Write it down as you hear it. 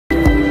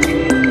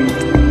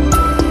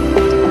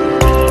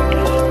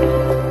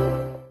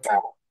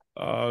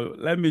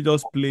let me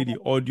just play the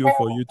audio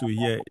for you to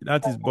hear.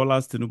 That is Bola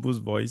Tinubu's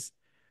voice.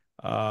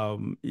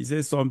 He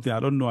says something, I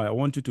don't know. I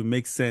want you to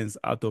make sense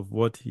out of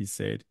what he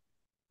said.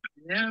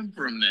 I am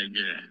from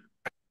Nigeria.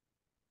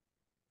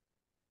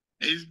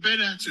 It's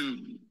better to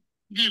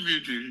give you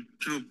the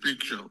true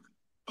picture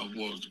of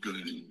what's going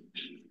on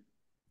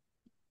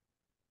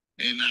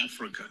in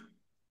Africa.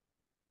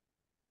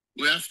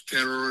 We have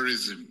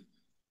terrorism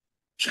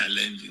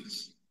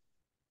challenges,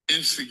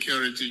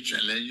 insecurity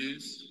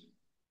challenges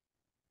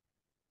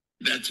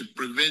that are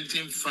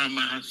preventing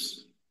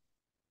farmers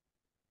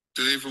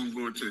to even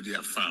go to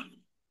their farm.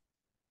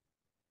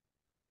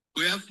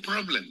 We have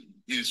problem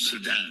in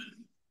Sudan,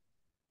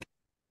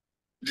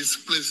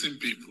 displacing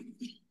people.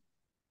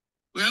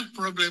 We have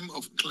problem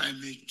of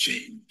climate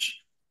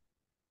change,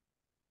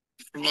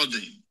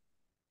 flooding,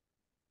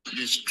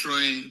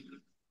 destroying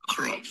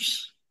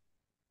crops.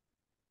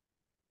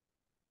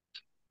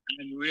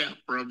 And we have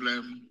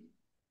problem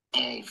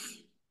of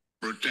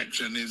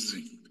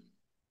protectionism.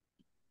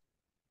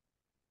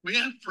 We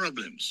have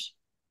problems.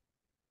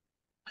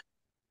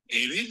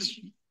 It is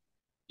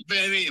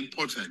very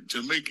important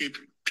to make it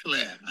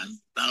clear and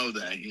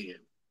louder here.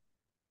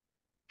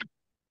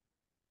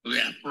 We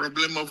have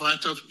problem of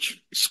out of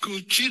school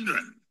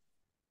children.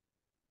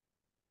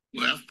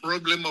 We have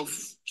problem of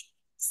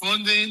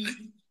funding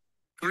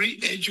free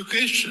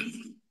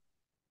education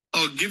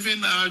or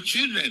giving our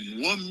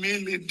children 1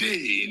 meal a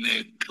day in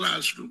a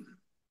classroom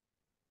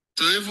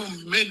to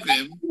even make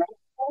them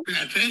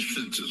pay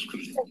attention to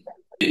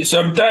school.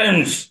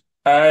 Sometimes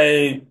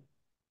I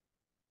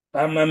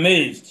am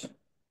amazed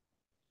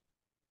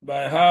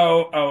by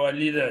how our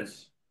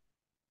leaders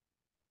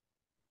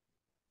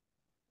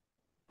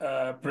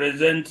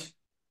present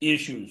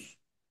issues,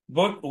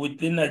 both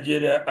within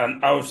Nigeria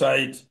and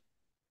outside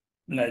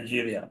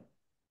Nigeria.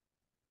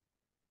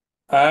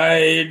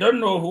 I don't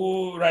know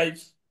who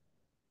writes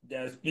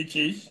their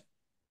speeches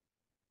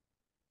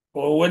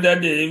or whether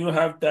they even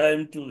have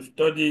time to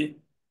study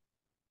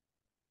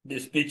the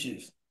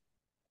speeches.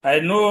 I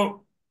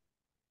know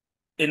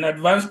in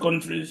advanced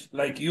countries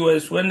like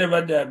US,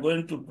 whenever they are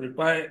going to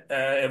prepare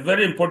a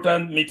very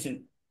important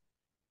meeting,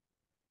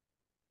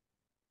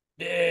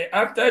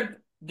 after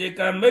they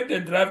can make a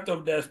draft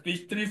of their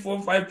speech 3,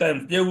 4, 5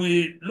 times, they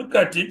will look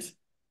at it,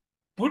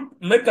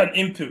 make an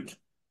input.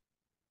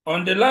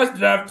 On the last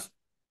draft,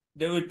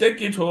 they will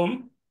take it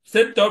home,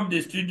 set up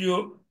the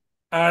studio,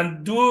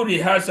 and do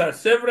rehearsal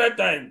several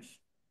times.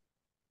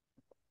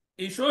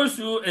 It shows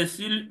you a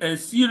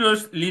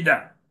serious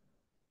leader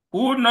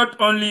who not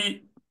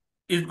only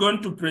is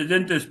going to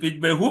present a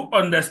speech, but who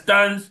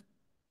understands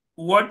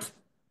what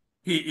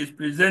he is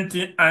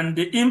presenting and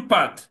the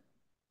impact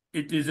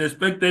it is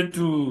expected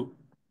to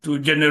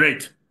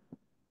generate.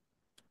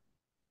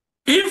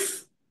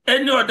 If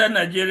any other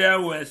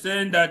Nigerian were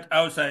saying that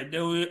outside, they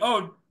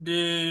will,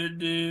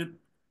 the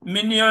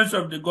minions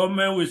of the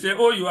government will say,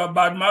 oh, you are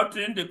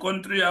bad-mouthing the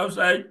country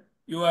outside,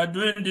 you are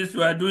doing this,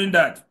 you are doing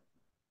that.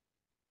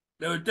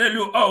 They will tell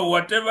you, oh,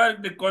 whatever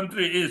the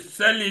country is,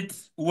 sell it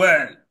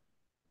well.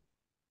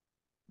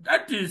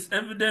 That is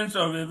evidence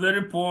of a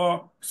very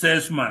poor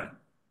salesman.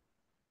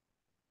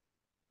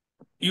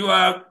 You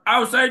are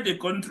outside the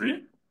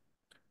country.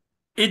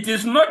 It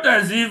is not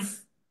as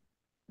if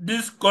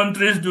these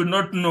countries do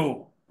not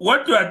know.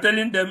 What you are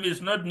telling them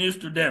is not news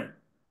to them.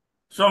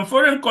 Some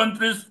foreign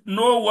countries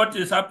know what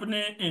is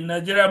happening in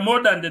Nigeria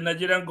more than the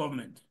Nigerian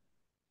government.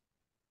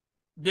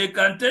 They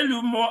can tell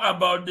you more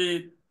about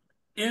the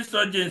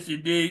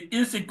insurgency, the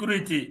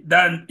insecurity,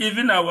 than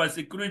even our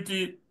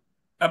security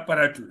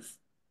apparatus.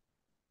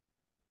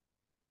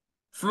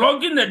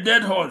 Flogging a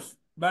dead horse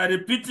by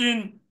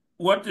repeating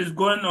what is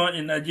going on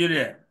in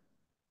Nigeria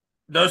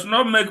does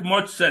not make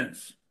much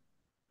sense.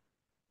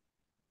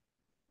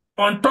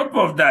 On top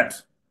of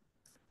that,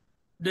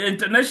 the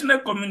international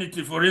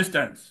community, for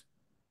instance,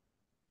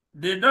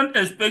 they don't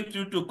expect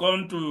you to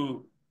come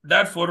to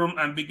that forum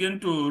and begin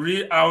to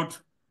read out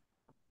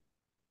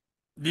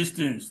these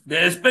things.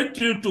 They expect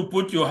you to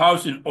put your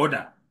house in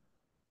order.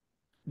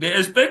 They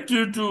expect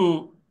you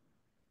to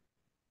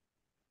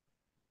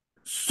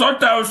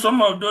sort out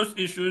some of those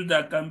issues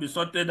that can be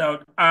sorted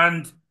out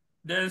and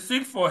then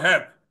seek for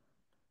help.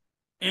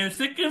 In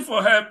seeking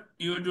for help,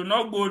 you do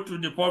not go to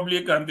the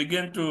public and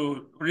begin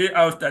to read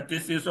out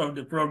statistics of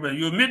the problem.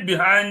 You meet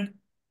behind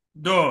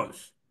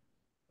doors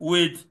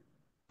with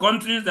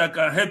countries that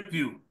can help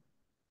you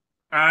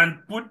and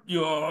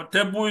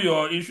table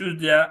your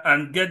issues there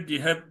and get the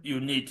help you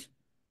need.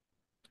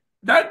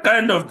 That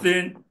kind of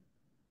thing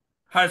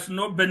has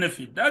no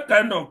benefit. That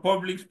kind of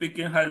public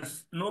speaking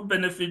has no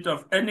benefit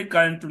of any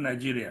kind to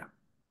Nigeria.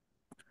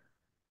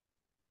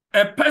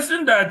 A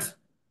person that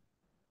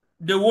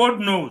the world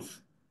knows.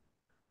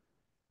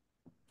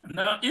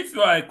 Now, if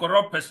you are a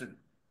corrupt person,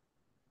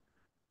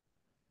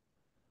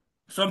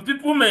 some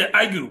people may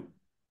argue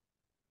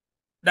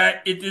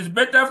that it is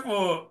better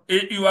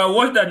you are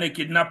worse than a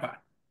kidnapper.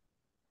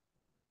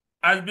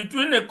 As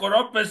between a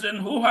corrupt person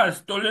who has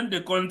stolen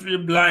the country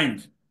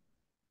blind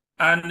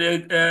and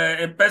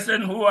a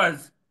person who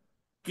has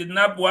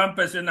kidnapped one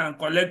person and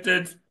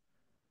collected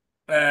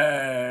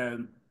uh,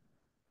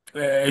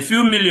 a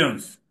few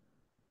millions.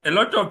 A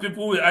lot of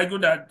people will argue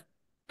that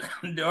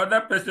the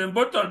other person,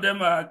 both of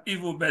them are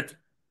evil, but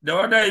the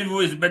other evil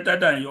is better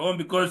than your own,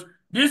 because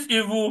this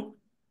evil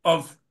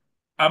of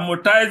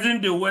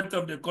amortizing the wealth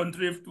of the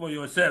country for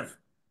yourself,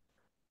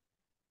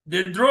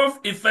 the drove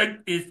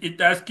effect is it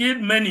has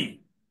killed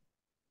many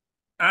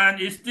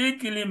and is still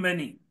killing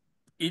many.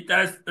 It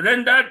has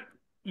rendered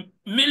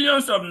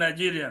millions of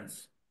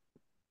Nigerians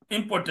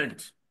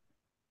impotent.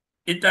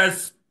 It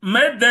has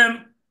made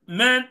them,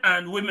 men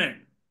and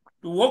women,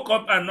 to wake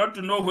up and not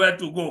to know where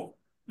to go,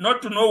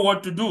 not to know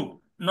what to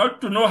do,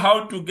 not to know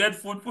how to get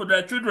food for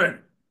their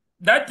children.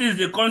 That is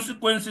the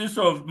consequences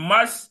of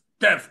mass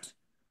theft,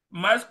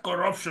 mass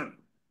corruption.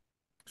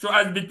 So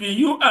as between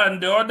you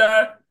and the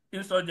other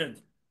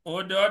insurgents,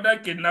 or the other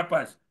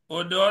kidnappers,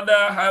 or the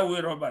other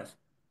highway robbers,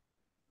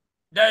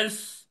 there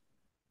is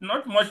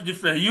not much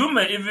difference. You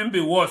may even be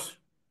worse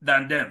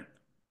than them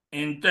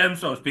in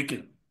terms of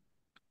speaking.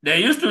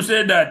 They used to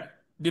say that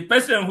the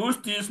person who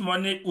steals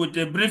money with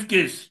a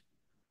briefcase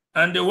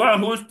and the one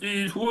who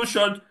steals,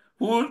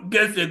 who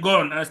gets a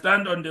gun and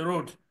stand on the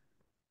road,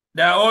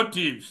 they are all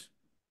thieves.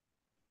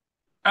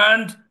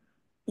 And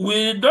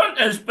we don't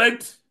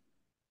expect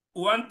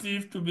one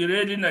thief to be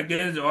raiding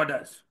against the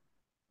others.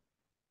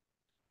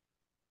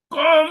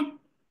 Come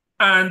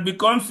and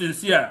become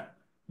sincere,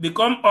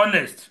 become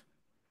honest,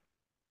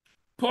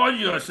 purge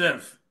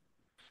yourself.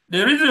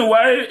 The reason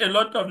why a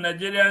lot of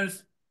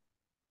Nigerians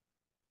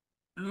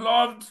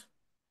loved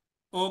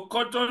or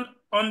cottoned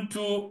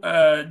onto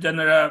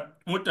General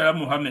Murtala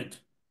Muhammad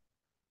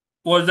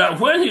was that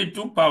when he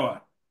took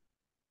power,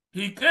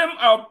 he came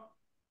up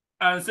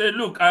and said,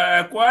 look, I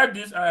acquired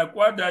this, I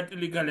acquired that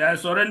illegally, I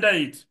surrender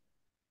it.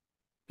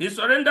 He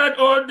surrendered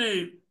all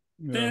the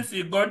things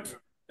he got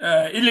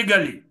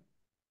illegally.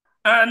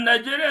 And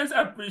Nigerians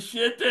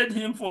appreciated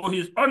him for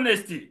his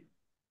honesty,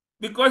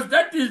 because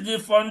that is the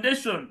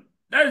foundation,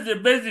 that is the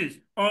basis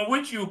on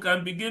which you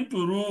can begin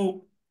to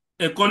rule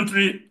a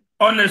country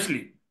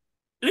honestly.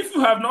 If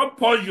you have not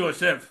purged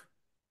yourself,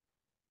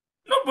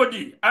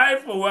 nobody, I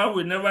for one,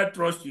 will never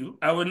trust you.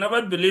 I will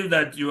never believe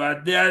that you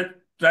are there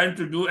trying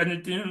to do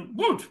anything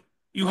good.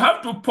 You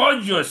have to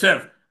purge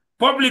yourself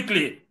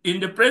publicly in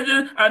the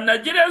presence, and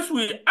Nigerians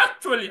will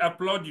actually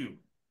applaud you,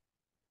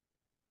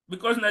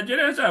 because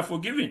Nigerians are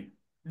forgiving.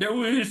 They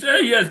will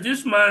say, yes,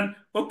 this man,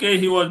 okay,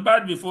 he was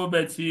bad before,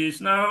 but he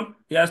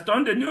has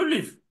turned a new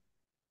leaf.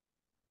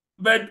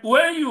 But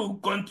when you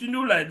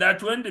continue like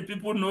that, when the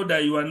people know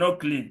that you are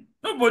not clean,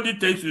 nobody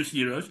takes you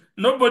serious.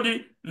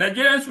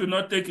 Nigerians will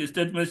not take his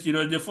statement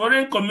serious. The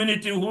foreign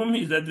community whom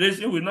he's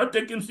addressing will not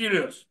take him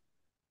serious.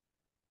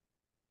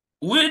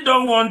 We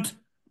don't want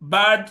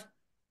bad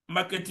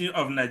marketing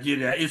of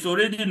Nigeria. It's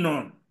already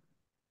known.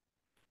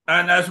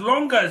 And as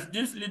long as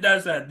these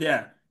leaders are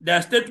there,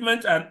 their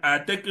statements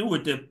are taken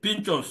with a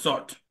pinch of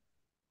salt.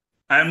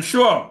 I'm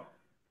sure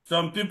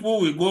some people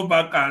will go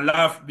back and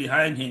laugh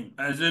behind him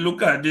and say,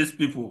 look at these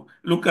people,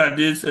 look at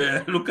this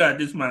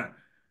man.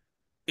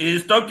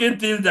 He's talking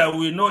things that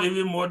we know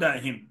even more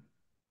than him.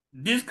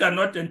 This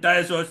cannot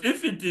entice us.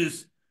 If it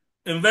is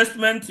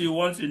investment he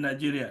wants in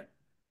Nigeria,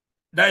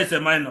 that is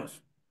a minus.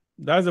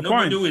 That's the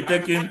point.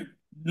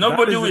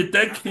 Nobody will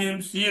take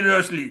him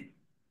seriously.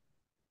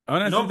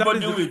 Honestly, that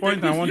is the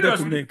point I wanted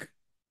to make.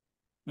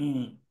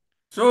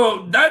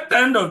 So that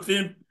kind of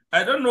thing,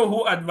 I don't know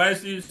who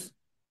advises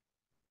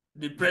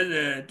the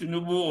President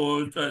Tinubu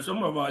or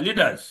some of our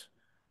leaders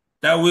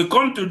that will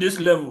come to this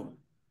level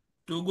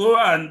to go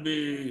and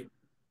be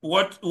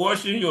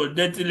washing your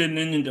dirty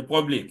linen in the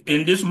public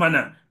in this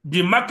manner.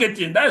 The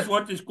marketing, that is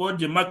what is called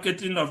the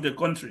marketing of the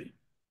country,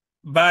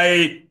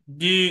 by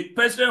the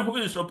person who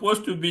is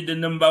supposed to be the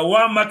number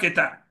one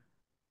marketer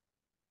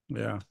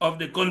of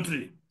the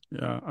country.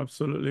 Yeah,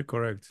 absolutely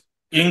correct.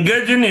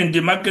 Engaging in the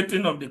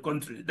marketing of the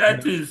country.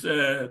 That is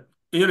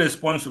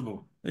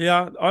irresponsible.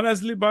 Yeah,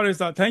 honestly,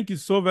 Barrister, thank you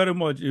so very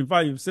much. In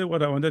fact, you've said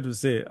what I wanted to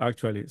say,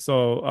 actually.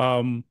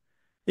 So,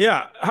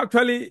 yeah,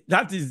 actually,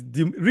 that is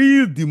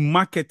the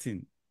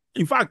marketing.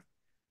 In fact,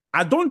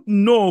 I don't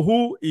know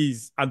who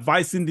is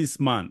advising this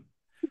man.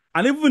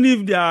 And even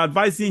if they are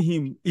advising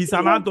him, he's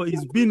an adult. He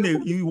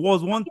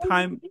was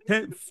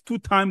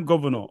two-time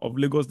governor of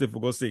Lagos State, for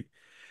God's sake.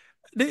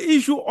 The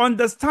issue,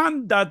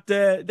 understand that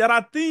there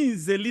are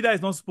things a leader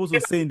is not supposed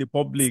to say in the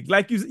public.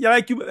 Like you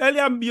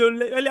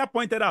earlier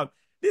pointed out,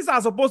 these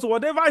are supposed to,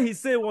 whatever he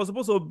said was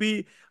supposed to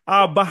be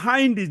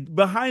behind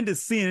the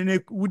scene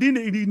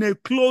in a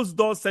closed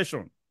door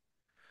session.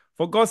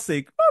 For God's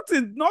sake,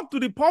 not to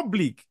the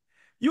public.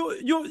 You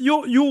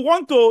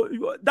want to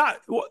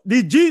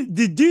the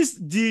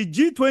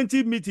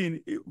G20 meeting,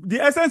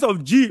 the essence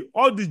of G,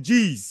 all the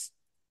G's.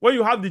 When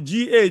you have the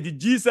G8, the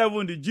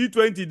G7, the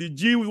G20, the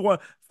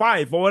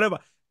G5 or whatever,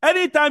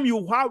 anytime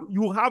you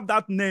have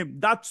that name,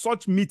 that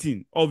such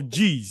meeting of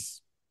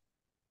G's,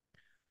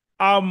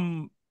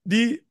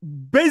 the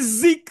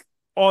basic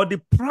or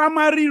the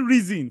primary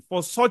reason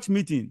for such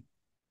meeting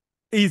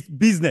is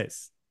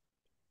business.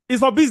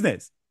 It's for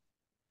business.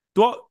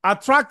 to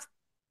attract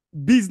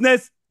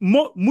business,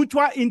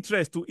 mutual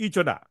interest to each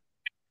other,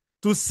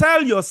 to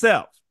sell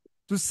yourself,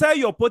 to sell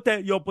your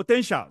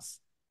potentials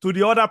to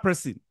the other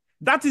person.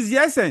 That is the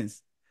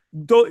essence.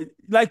 Though,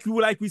 like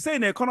we say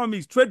in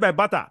economics, trade by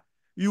barter.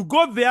 You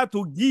go there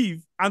to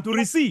give and to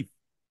receive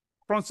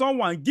from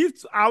someone, give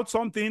out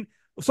something,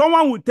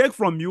 someone will take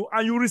from you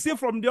and you receive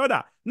from the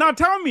other. Now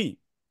tell me,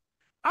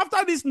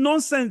 after this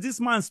nonsense this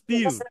man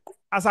spilled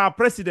as our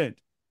president,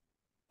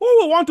 who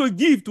will want to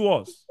give to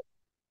us?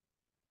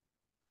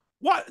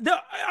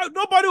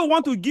 Nobody will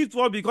want to give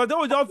to us because they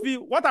will just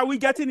feel, what are we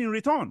getting in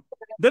return?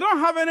 They don't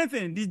have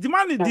anything. The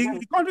demand,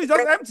 the country is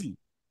just empty.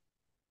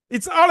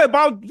 It's all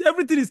about,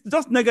 everything is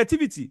just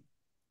negativity.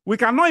 We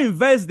cannot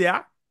invest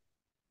there.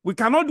 We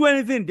cannot do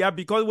anything there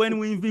because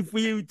if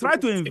we try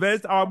to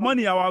invest, our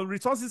money, our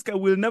resources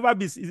will never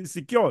be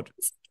secured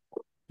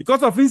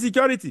because of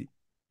insecurity.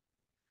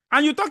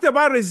 And you talked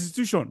about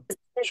restitution.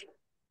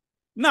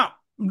 Now,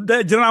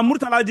 the General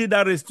Murtala did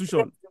that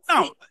restitution.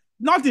 Now,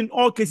 not in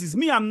all cases.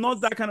 Me, I'm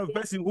not that kind of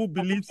person who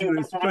believes in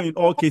restitution in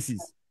all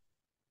cases.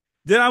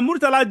 General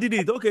Murtala did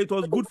it. Okay, it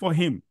was good for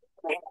him.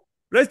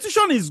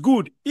 Restitution is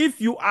good if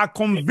you are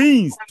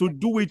convinced to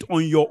do it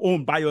on your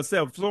own by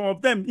yourself. Some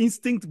of them,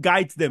 instinct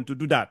guides them to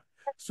do that.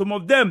 Some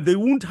of them, they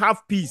won't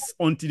have peace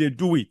until they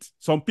do it.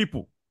 Some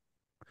people,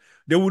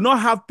 they will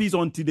not have peace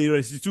until they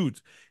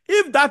restitute.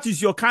 If that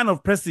is your kind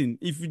of person,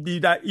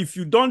 if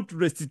you don't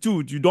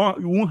restitute, you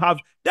won't have.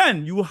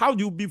 Then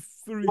you'll be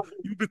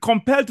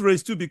compelled to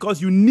restitute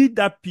because you need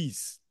that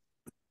peace.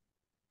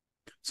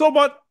 So,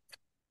 but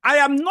I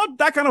am not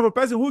that kind of a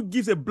person who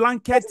gives a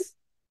blanket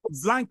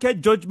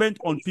judgment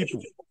on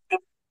people.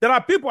 There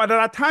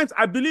are times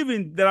I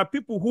believe there are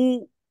people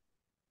who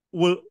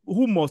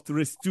must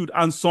restitute,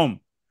 and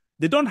some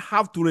they don't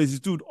have to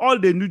restitute. All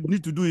they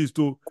need to do is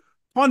to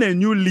turn a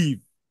new leaf.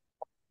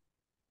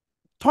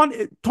 Turn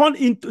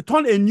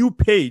a new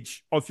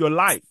page of your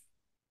life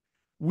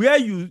where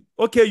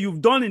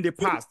you've done in the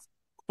past.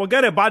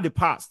 Forget about the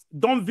past.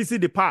 Don't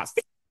visit the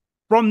past.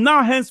 From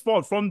now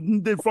henceforth,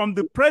 from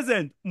the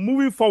present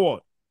moving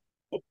forward,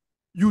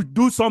 you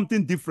do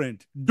something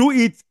different. Do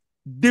it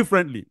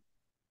differently.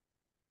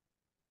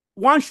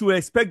 One should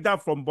expect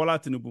that from Bola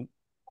Tinubu.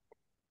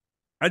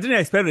 I didn't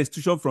expect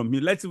restitution from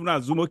him. Let's even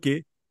assume,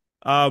 okay,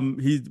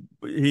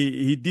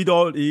 he did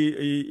all,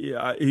 he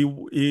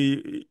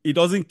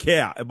doesn't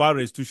care about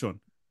restitution,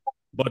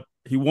 but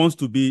he wants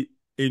to be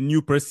a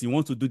new person. He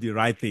wants to do the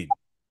right thing.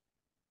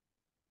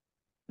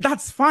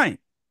 That's fine.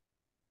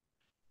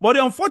 But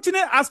the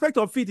unfortunate aspect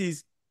of it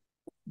is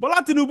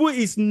Bola Tinubu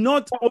is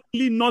not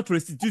only not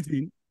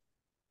restituting,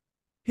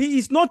 he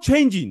is not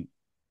changing.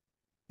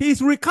 He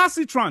is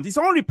recalcitrant. He's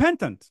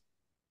unrepentant.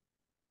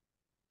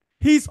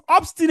 He's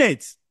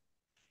obstinate.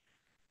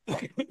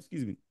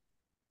 Excuse me.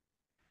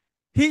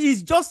 He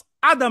is just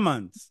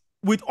adamant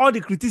with all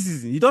the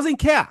criticism. He doesn't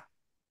care.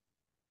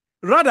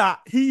 Rather,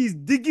 he is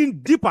digging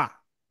deeper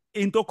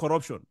into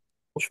corruption.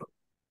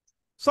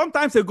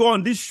 Sometimes ago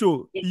on this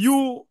show,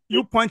 you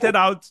pointed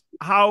out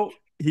how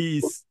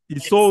he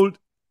sold,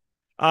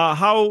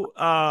 how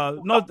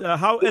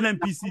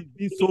NNPC is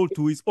being sold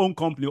to his own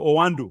company,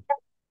 Owando,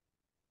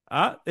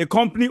 a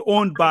company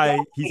owned by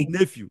his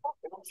nephew.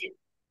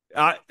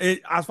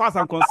 As far as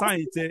I'm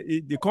concerned,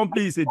 the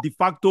company is a de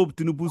facto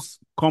Tinubu's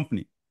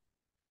company.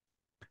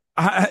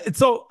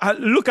 So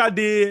look at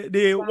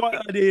the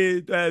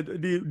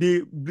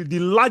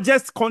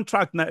largest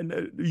contract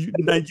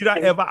Nigeria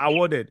ever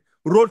awarded,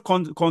 road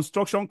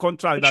construction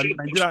contract that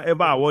Nigeria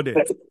ever awarded,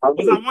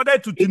 was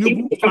awarded to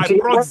Tinubu by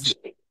proxy.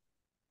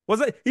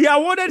 He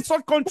awarded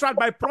such contract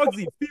by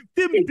proxy,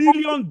 $15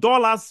 billion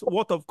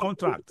worth of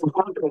contract.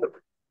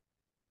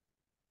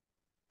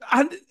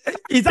 And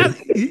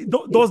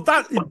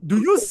do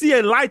you see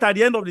a light at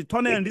the end of the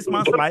tunnel in this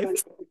man's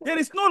life? There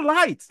is no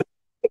light.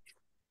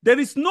 There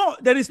is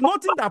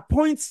nothing that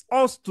points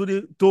us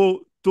to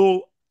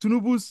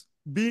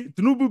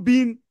Tinubu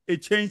being a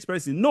changed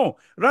person. No,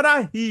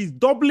 rather he is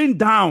doubling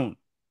down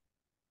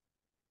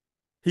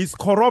his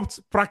corrupt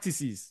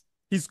practices.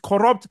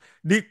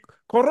 The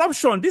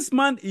corruption. This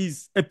man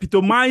is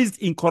epitomized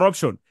in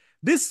corruption.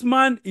 This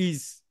man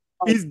his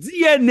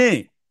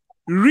DNA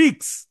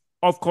reeks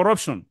of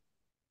corruption.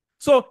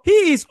 So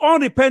he is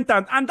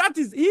unrepentant, and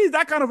he is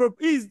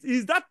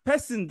that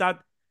person that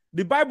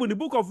the Bible, the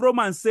book of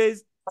Romans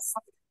says,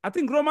 I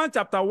think Romans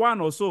chapter 1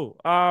 or so.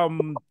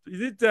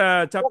 Is it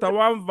chapter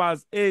 1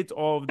 verse 8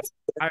 of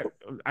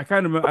I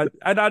can't remember,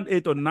 either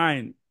 8 or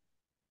 9.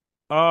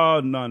 Oh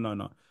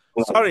no.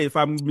 Sorry if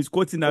I'm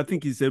misquoting. I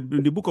think it's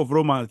in the book of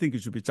Romans, I think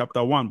it should be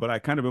chapter 1, but I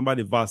can't remember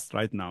the verse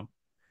right now.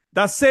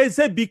 That says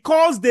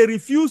because they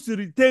refuse to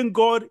retain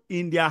God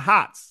in their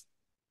hearts,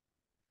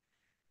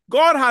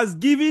 God has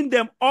given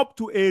them up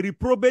to a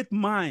reprobate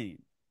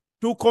mind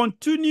to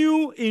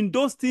continue in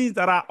those things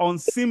that are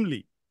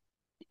unseemly.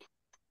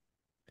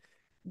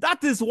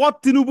 That is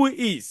what Tinubu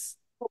is.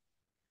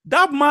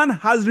 That man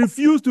has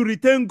refused to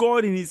retain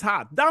God in his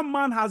heart. That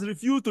man has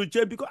refused to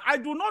change, because I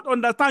do not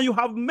understand. You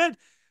have made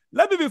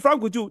let me be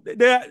frank with you. They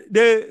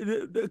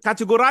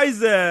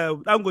categorize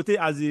Dangote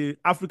as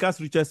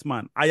Africa's richest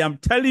man. I am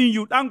telling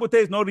you, Dangote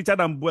is not richer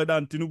than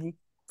Tinubu.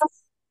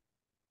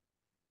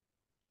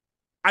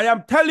 I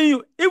am telling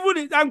you, even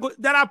in Dangote,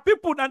 there are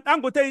people that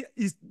Dangote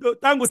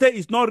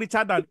is not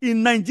richer than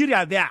in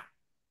Nigeria there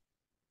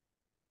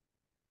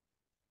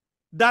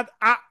that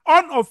are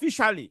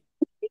unofficially,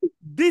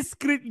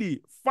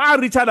 discreetly far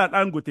richer than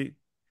Dangote.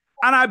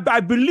 And I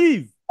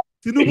believe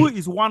Tinubu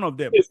is one of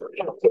them.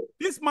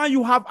 This man,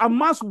 you have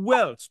amassed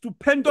wealth,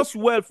 stupendous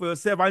wealth for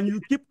yourself, and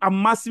you keep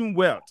amassing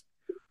wealth.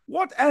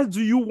 What else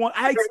do you want?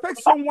 I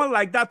expect someone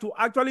like that to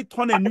actually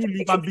turn a new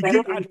leaf and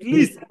begin at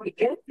least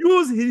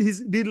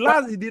use the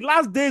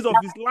last days of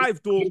his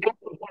life to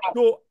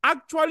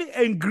actually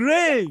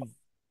engrave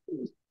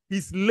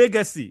his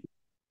legacy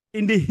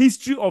in the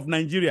history of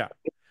Nigeria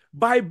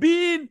by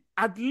being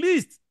at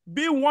least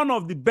being one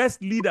of the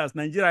best leaders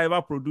Nigeria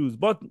ever produced.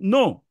 But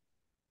no,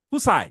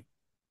 Kusai,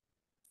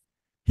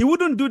 he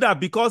wouldn't do that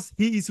because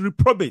he is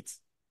reprobate,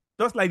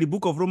 just like the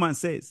book of Romans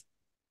says.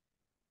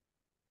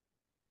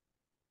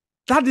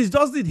 That is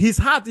just it. His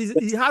heart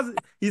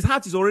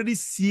is already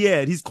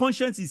seared. His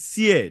conscience is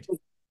seared,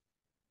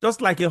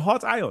 just like a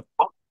hot iron.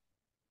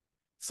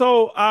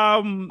 So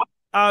and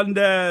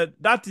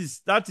that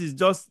is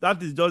just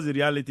the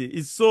reality.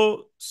 It's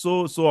so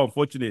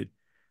unfortunate.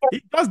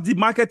 It just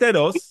demarketed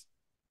us.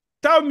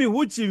 Tell me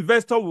which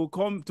investor will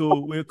come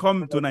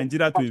to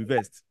Nigeria to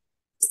invest.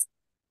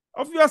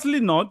 Obviously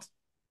not.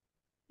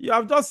 You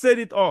have just said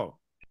it all.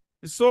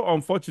 It's so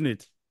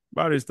unfortunate,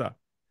 Barrister.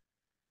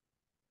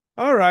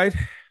 All right.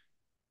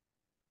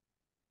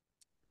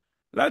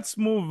 Let's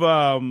move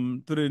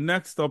to the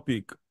next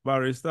topic,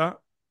 Barrister.